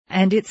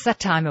And it's that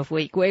time of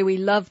week where we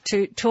love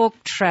to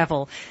talk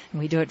travel.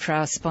 And we do it for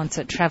our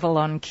sponsor, Travel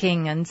on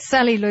King. And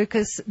Sally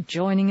Lucas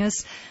joining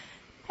us.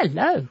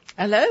 Hello.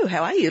 Hello,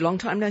 how are you? Long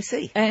time no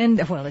see.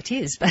 And, well, it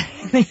is. But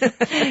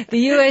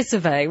the US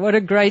of A, what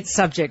a great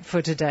subject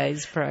for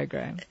today's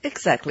program.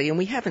 Exactly, and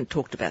we haven't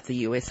talked about the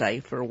USA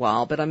for a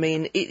while, but I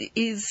mean, it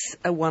is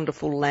a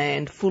wonderful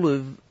land full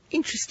of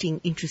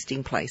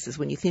interesting places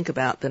when you think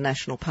about the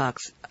national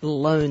parks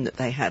alone that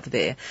they have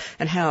there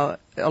and how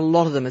a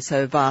lot of them are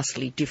so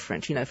vastly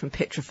different, you know, from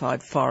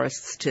petrified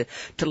forests to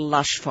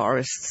lush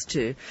forests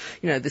to,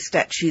 you know, the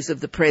statues of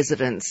the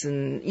presidents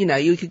and, you know,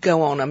 you could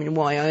go on. I mean,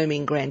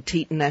 Wyoming, Grand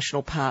Teton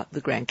National Park,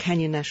 the Grand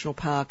Canyon National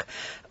Park,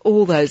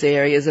 all those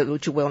areas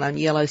which are well known.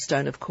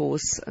 Yellowstone, of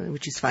course,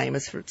 which is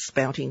famous for its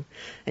spouting,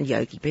 and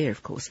Yogi Bear,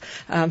 of course,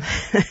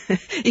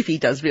 if he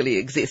does really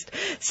exist.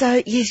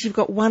 So, yes, you've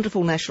got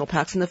wonderful national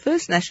parks. And the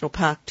first national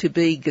park to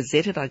be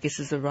gazetted, I guess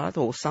is the right,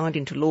 or signed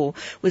into law,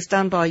 was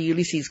done by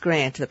Ulysses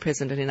Grant, the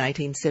president, in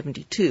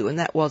 1872, and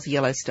that was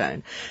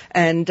Yellowstone.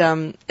 And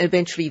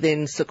eventually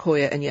then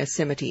Sequoia and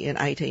Yosemite in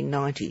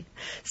 1890.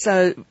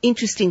 So,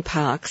 interesting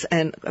parks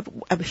and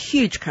a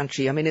huge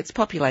country. I mean, its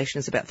population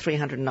is about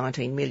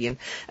 319 million.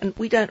 And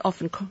we don't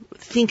often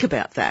think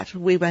about that.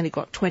 We've only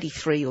got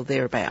 23 or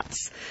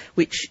thereabouts,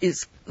 which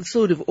is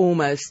sort of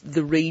almost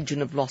the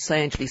region of Los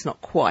Angeles,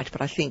 not quite,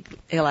 but I think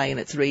LA and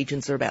its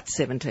regions are about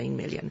 17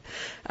 million.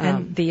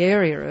 And the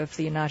area of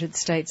the United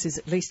States is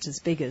at least as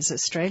big as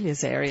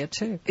Australia's area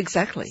too.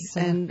 Exactly. So,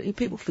 and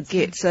people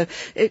forget. So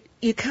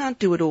you can't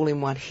do it all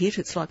in one hit.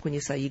 It's like when you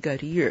say you go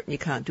to Europe and you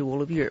can't do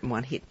all of Europe in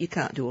one hit. You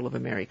can't do all of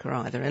America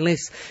either,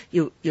 unless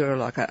you're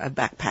like a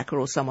backpacker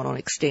or someone on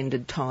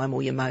extended time,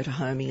 or you're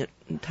motorhoming it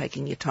and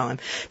taking your time.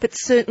 But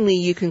certainly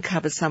you can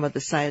cover some of the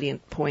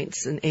salient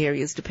points and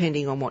areas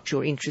depending on what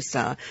your interests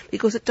are,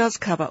 because it does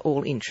cover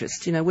all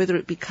interests, you know, whether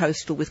it be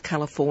coastal with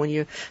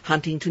California,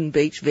 Huntington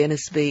Beach,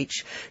 Venice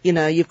Beach, you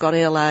know, you've got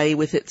LA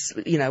with its,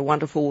 you know,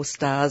 wonderful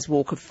stars,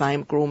 Walk of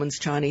Fame, Grauman's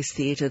Chinese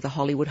Theatre, the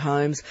Hollywood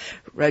Homes,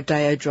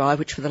 Rodeo Drive,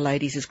 which for the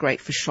ladies is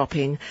great for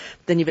shopping.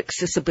 Then you've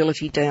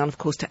accessibility down, of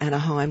course, to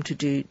Anaheim to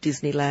do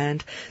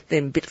Disneyland.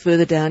 Then a bit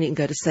further down you can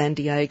go to San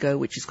Diego,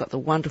 which has got the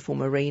wonderful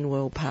Marine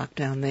World Park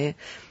down there.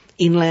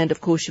 Inland, of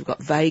course, you've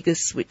got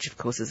Vegas, which, of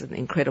course, is an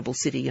incredible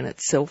city in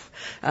itself.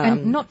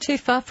 And not too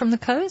far from the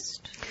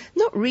coast?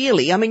 Not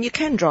really. I mean, you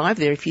can drive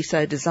there if you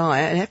so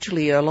desire. And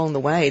actually, along the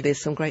way,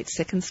 there's some great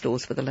second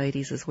stores for the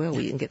ladies as well,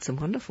 where you can get some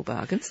wonderful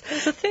bargains.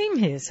 There's a theme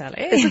here, Sally.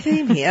 There's a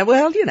theme here.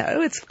 Well, you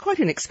know, it's quite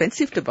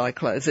inexpensive to buy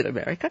clothes in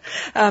America.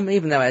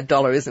 Even though our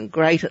dollar isn't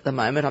great at the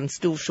moment, I'm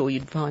still sure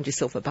you'd find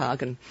yourself a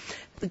bargain.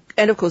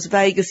 And, of course,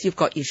 Vegas, you've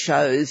got your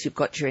shows, you've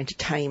got your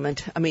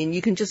entertainment. I mean,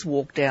 you can just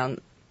walk down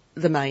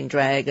the main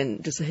drag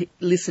and just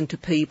listen to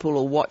people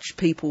or watch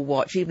people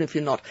watch, even if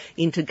you're not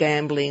into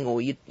gambling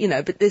or you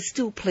know, but there's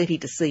still plenty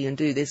to see and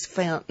do. There's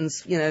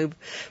fountains, you know,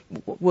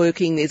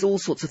 working. There's all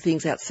sorts of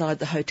things outside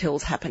the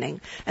hotels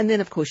happening. And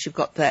then, of course, you've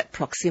got that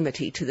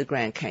proximity to the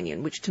Grand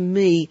Canyon, which to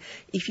me,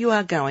 if you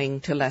are going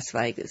to Las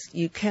Vegas,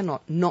 you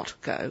cannot not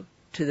go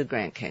to the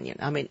Grand Canyon.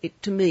 I mean,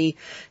 to me,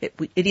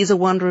 it is a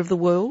wonder of the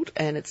world,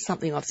 and it's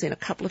something I've seen a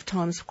couple of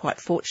times,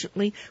 quite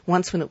fortunately.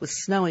 Once when it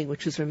was snowing,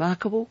 which was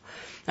remarkable,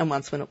 and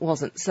once when it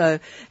wasn't. So,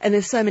 and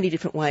there's so many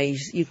different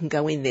ways you can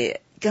go in there.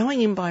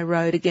 Going in by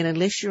road, again,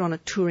 unless you're on a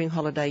touring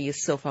holiday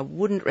yourself, I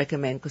wouldn't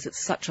recommend, because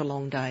it's such a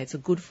long day. It's a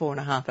good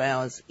 4.5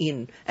 hours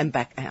in and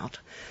back out.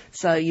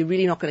 So you're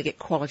really not going to get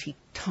quality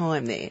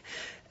time there.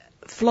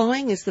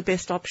 Flying is the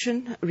best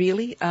option,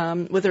 really,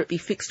 whether it be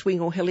fixed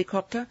wing or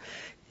helicopter.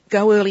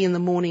 Go early in the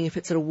morning if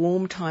it's at a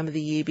warm time of the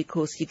year,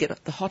 because you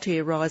get the hot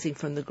air rising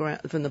from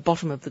the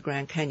bottom of the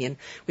Grand Canyon,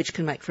 which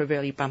can make for a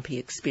very bumpy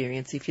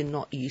experience if you're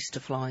not used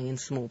to flying in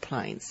small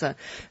planes. So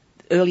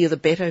earlier the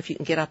better. If you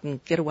can get up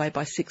and get away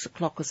by 6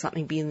 o'clock or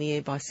something, be in the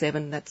air by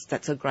 7,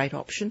 that's a great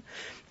option.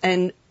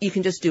 And you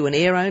can just do an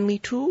air-only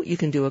tour. You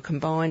can do a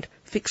combined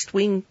fixed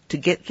wing to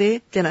get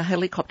there, then a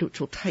helicopter which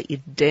will take you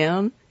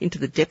down into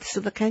the depths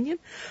of the canyon,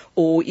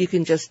 or you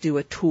can just do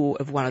a tour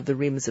of one of the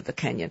rims of the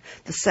canyon.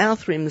 The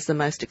south rim is the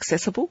most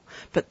accessible,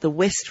 but the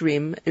west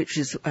rim, which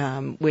is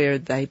where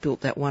they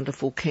built that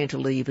wonderful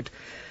cantilevered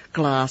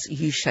glass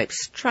U-shaped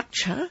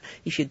structure,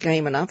 if you're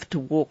game enough to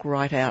walk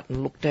right out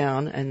and look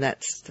down, and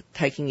that's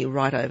taking you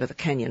right over the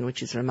canyon,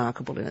 which is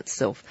remarkable in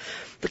itself.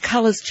 The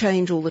colours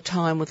change all the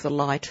time with the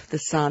light, the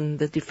sun,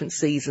 the different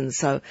seasons,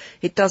 so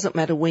it doesn't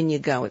matter when you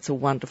go, it's a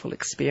wonderful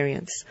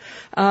experience.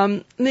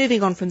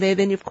 Moving on from there,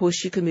 then of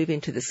course you can move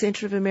into the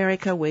centre of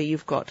America, where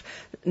you've got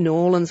New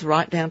Orleans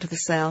right down to the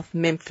south,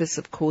 Memphis,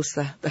 of course,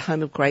 the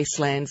home of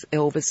Graceland's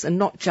Elvis, and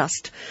not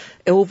just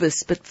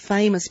Elvis, but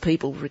famous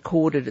people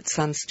recorded at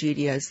Sun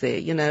Studios there,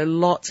 you know,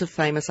 lots of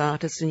famous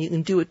artists, and you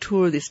can do a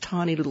tour of this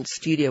tiny little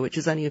studio, which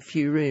is only a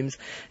few rooms,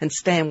 and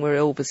stand where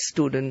Elvis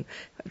stood, and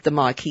the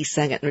mic he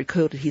sang it and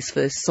recorded his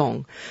first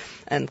song.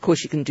 And of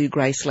course you can do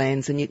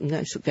Gracelands, and you can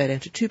go down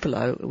to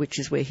Tupelo, which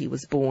is where he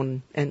was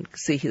born, and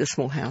see the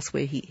small house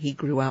where he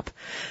grew up.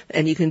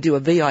 And you can do a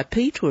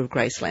VIP tour of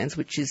Gracelands,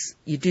 which is,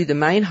 you do the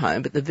main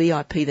home, but the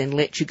VIP then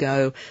lets you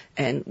go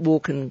and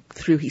walk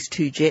through his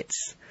 2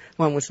 jets.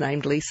 One was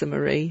named Lisa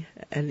Marie,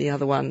 and the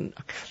other one,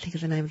 I can't think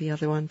of the name of the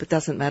other one, but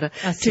doesn't matter.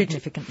 A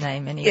significant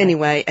name anyway.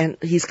 Anyway, and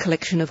his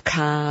collection of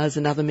cars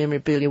and other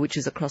memorabilia, which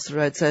is across the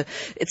road. So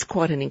it's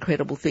quite an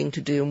incredible thing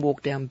to do, and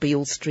walk down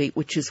Beale Street,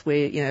 which is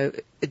where, you know,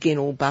 again,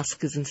 all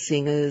buskers and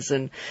singers,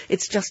 and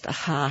it's just a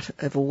heart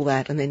of all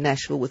that. And then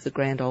Nashville with the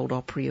Grand Ole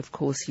Opry, of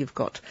course, you've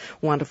got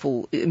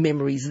wonderful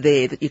memories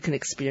there that you can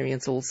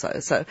experience also.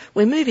 So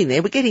we're moving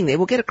there, we're getting there.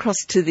 We'll get across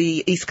to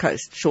the East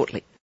Coast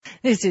shortly.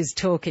 This is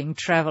Talking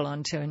Travel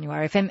on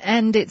 2NURFM,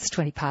 and it's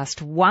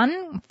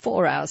 1:20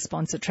 for our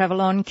sponsor Travel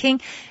on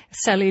King.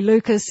 Sally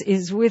Lucas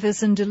is with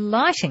us and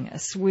delighting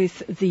us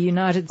with the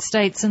United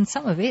States and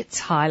some of its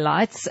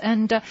highlights.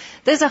 And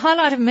there's a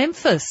highlight of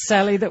Memphis,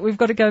 Sally, that we've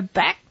got to go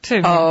back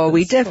to. Oh,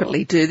 we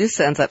definitely do. This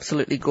sounds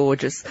absolutely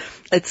gorgeous.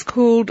 It's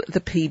called the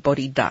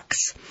Peabody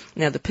Ducks.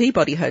 Now, the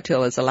Peabody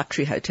Hotel is a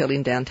luxury hotel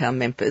in downtown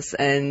Memphis,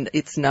 and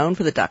it's known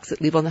for the ducks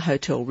that live on the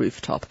hotel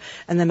rooftop,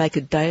 and they make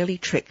a daily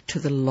trek to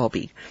the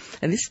lobby.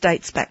 And this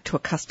dates back to a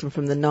custom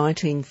from the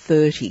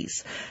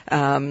 1930s,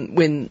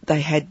 when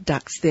they had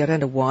ducks there. I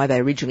don't know why they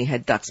originally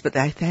had ducks, but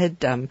they had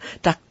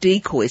duck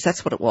decoys,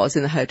 that's what it was,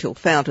 in the hotel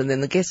fountain.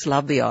 Then the guests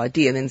loved the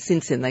idea, and then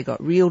since then they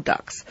got real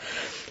ducks.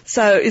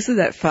 So isn't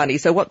that funny?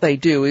 So what they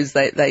do is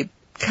they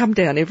come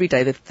down every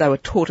day. They were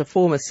taught, a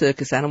former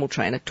circus animal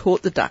trainer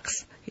taught the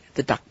ducks,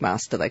 the duck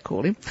master they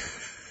call him,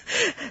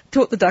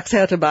 taught the ducks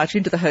how to march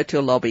into the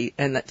hotel lobby,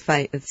 and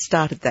it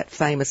started that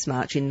famous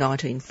march in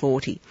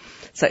 1940.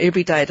 So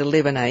every day at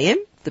 11 a.m,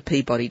 the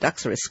Peabody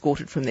Ducks are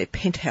escorted from their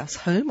penthouse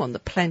home on the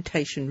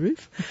plantation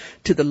roof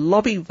to the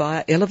lobby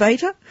via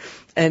elevator,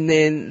 and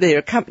then they're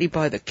accompanied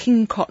by the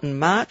King Cotton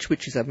March,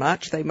 which is a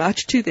march they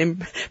march to,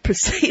 then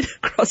proceed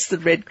across the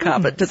red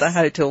carpet to the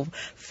hotel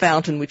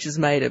fountain, which is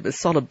made of a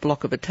solid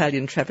block of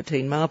Italian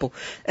travertine marble,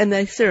 and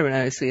they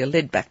ceremoniously are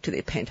led back to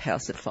their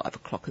penthouse at 5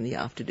 o'clock in the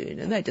afternoon,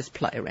 and they just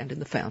play around in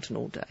the fountain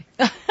all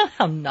day.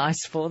 How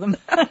nice for them.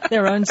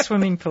 Their own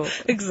swimming pool.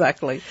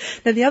 Exactly.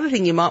 Now, the other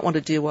thing you might want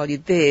to do while you're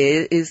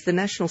there is the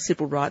National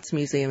Civil Rights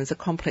Museum is a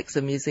complex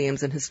of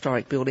museums and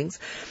historic buildings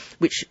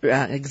which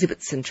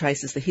exhibits and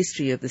traces the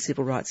history of the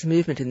civil rights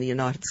movement in the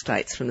United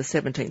States from the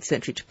 17th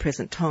century to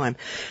present time.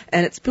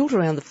 And it's built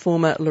around the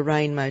former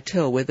Lorraine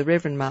Motel, where the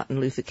Reverend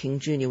Martin Luther King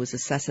Jr. was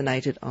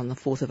assassinated on the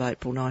 4th of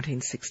April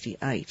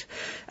 1968.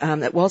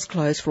 It was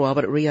closed for a while,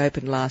 but it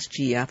reopened last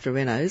year after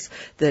renos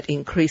that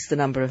increased the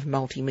number of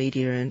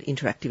multimedia and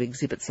interactive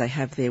exhibits they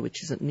have there,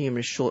 which is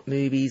numerous short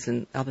movies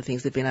and other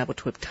things they've been able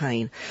to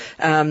obtain.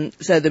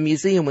 So the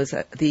museum was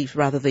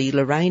the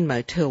Lorraine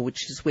Motel,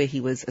 which is where he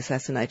was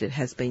assassinated,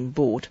 has been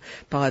bought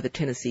by the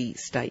Tennessee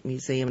State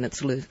Museum, and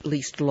it's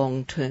leased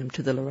long-term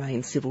to the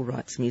Lorraine Civil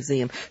Rights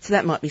Museum. So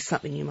that might be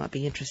something you might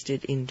be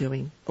interested in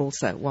doing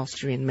also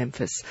whilst you're in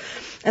Memphis.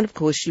 And of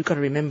course, you've got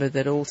to remember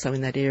that also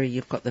in that area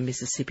you've got the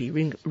Mississippi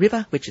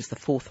River, which is the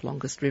 4th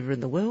longest river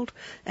in the world,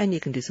 and you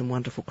can do some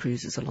wonderful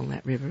cruises along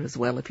that river as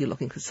well if you're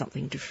looking for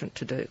something different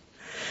to do.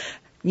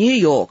 New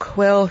York,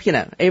 well, you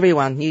know,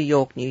 everyone, New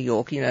York,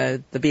 you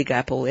know, the Big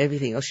Apple,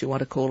 everything else you want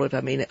to call it. I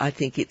mean, I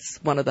think it's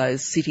one of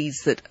those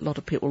cities that a lot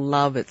of people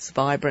love. It's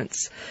vibrant,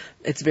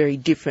 it's very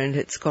different,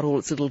 it's got all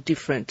its little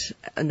different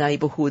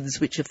neighbourhoods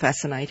which are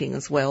fascinating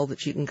as well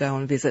that you can go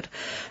and visit.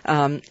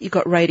 You've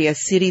got Radio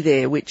City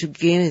there, which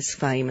again is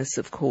famous,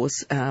 of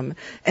course, and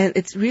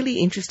it's really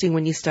interesting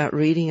when you start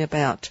reading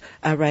about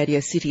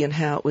Radio City and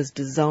how it was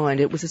designed.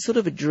 It was a sort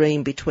of a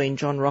dream between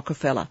John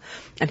Rockefeller,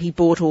 and he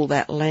bought all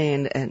that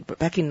land and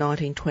back in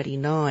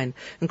 1929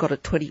 and got a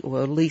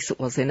lease it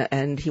was in,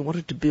 and he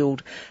wanted to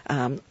build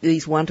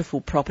these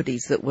wonderful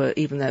properties that were,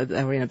 even though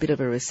they were in a bit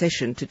of a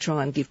recession, to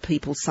try and give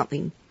people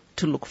something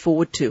to look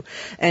forward to.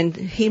 And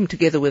him,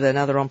 together with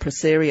another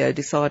impresario,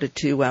 decided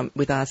to,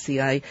 with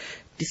RCA,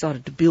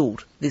 decided to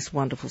build this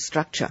wonderful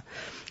structure.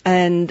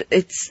 And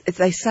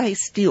they say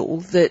still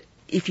that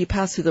if you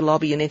pass through the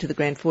lobby and enter the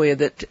grand foyer,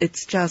 that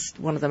it's just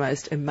one of the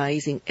most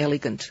amazing,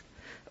 elegant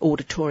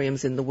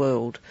auditoriums in the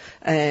world,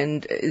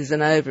 and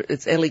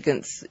its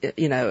elegance,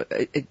 you know,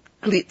 it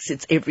glitz,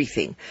 it's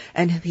everything.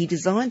 And he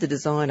designed, the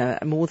designer,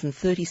 more than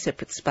 30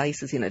 separate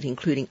spaces in it,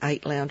 including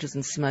 8 lounges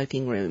and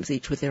smoking rooms,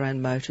 each with their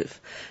own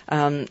motive.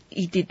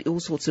 He did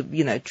all sorts of,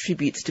 you know,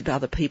 tributes to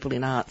other people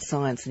in art,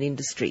 science and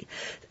industry,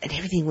 and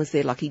everything was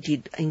there. Like, he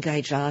did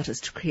engage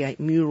artists to create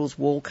murals,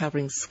 wall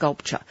coverings,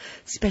 sculpture,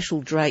 special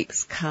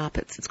drapes,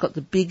 carpets. It's got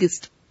the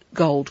biggest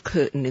gold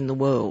curtain in the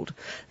world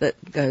that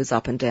goes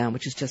up and down,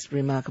 which is just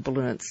remarkable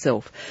in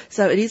itself.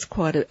 So it is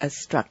quite a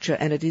structure,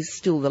 and it is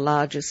still the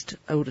largest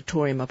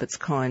auditorium of its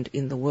kind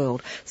in the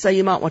world. So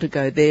you might want to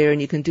go there,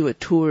 and you can do a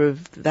tour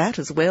of that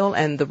as well.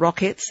 And the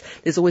Rockettes,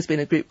 there's always been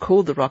a group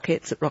called the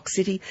Rockettes at Rock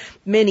City.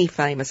 Many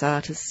famous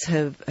artists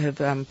have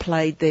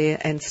played there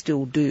and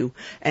still do,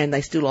 and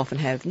they still often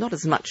have, not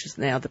as much as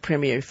now the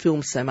premiere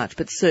films so much,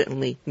 but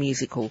certainly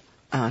musical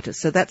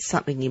artists. So that's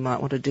something you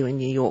might want to do in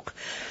New York.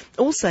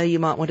 Also, you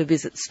might want to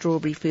visit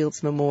Strawberry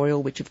Fields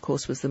Memorial, which of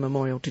course was the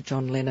memorial to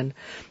John Lennon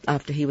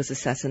after he was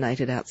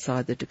assassinated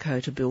outside the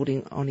Dakota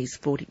Building on his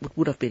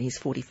would have been his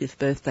 45th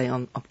birthday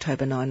on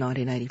October 9,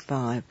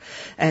 1985.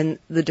 And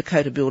the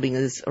Dakota Building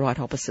is right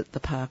opposite the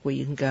park where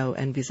you can go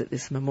and visit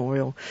this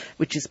memorial,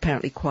 which is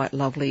apparently quite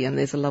lovely. And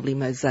there's a lovely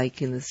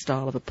mosaic in the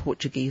style of a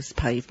Portuguese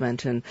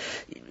pavement and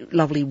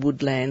lovely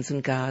woodlands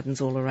and gardens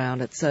all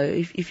around it. So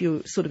if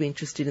you're sort of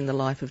interested in the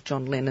life of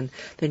John Lennon,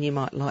 then you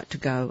might like to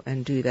go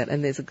and do that.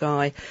 And there's a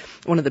guy,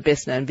 one of the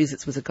best known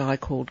visits was a guy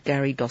called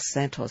Gary Dos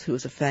Santos, who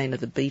was a fan of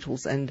the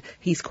Beatles, and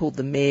he's called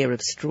the mayor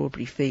of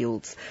Strawberry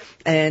Fields.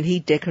 And he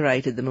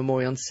decorated the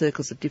memorial in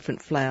circles of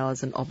different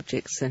flowers and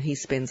objects, and he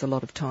spends a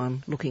lot of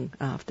time looking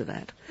after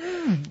that,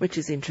 which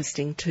is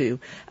interesting too.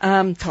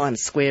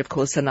 Times Square, of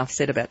course, enough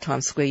said about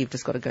Times Square. You've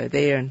just got to go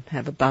there and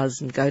have a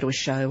buzz and go to a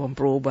show on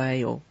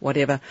Broadway or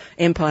whatever.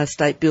 Empire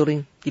State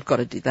Building, you've got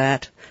to do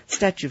that.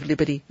 Statue of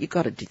Liberty, you've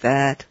got to do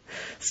that.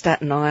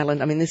 Staten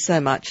Island, I mean, there's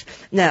so much.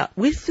 Now,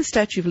 with the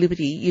Statue of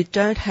Liberty, you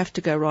don't have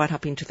to go right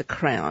up into the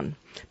crown.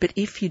 But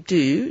if you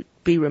do,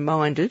 be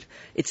reminded,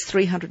 it's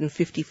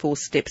 354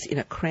 steps in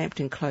a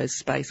cramped enclosed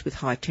space with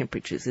high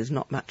temperatures. There's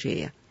not much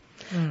air.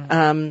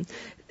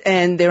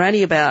 And they're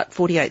only about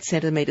 48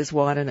 centimetres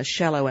wide and a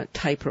shallow and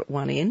taper at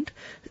one end.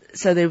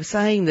 So they were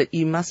saying that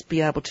you must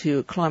be able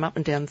to climb up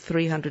and down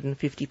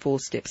 354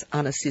 steps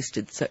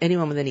unassisted. So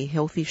anyone with any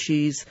health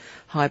issues,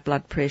 high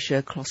blood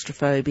pressure,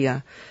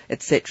 claustrophobia,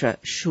 etc.,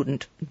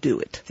 shouldn't do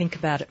it. Think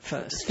about it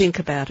first. Think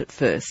about it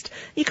first.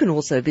 You can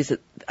also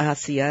visit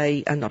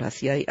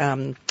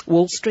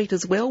Wall Street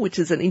as well, which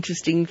is an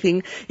interesting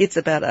thing. It's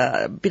about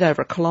a bit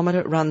over a kilometre.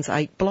 It runs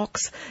 8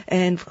 blocks.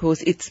 And, of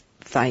course, it's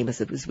famous,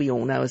 as we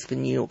all know, as the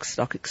New York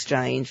Stock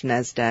Exchange,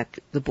 NASDAQ,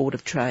 the Board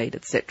of Trade,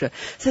 etc.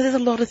 So there's a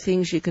lot of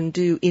things you can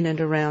do in and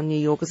around New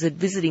York. As I said,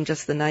 visiting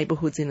just the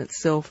neighbourhoods in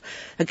itself,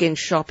 again,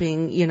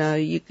 shopping,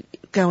 you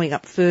going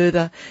up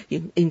further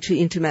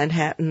into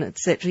Manhattan,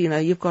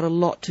 etc. You've got a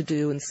lot to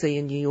do and see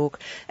in New York.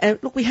 And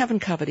look, we haven't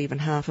covered even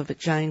half of it,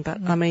 Jane,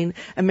 but I mean,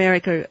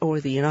 America, or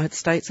the United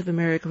States of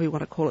America, if we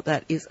want to call it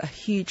that, is a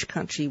huge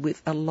country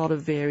with a lot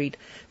of varied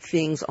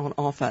things on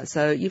offer.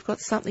 So you've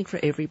got something for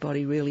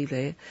everybody really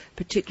there,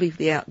 particularly for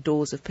the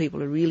outdoors. If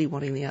people are really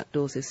wanting the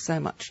outdoors, there's so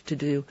much to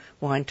do.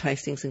 Wine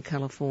tastings in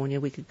California,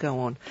 we could go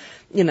on.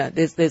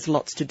 There's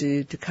lots to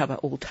do to cover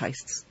all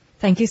tastes.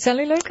 Thank you,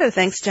 Sally Lucas.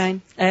 Thanks,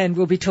 Jane. And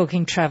we'll be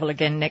talking travel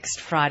again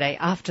next Friday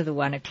after the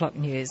 1 o'clock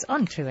news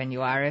on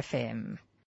 2NURFM.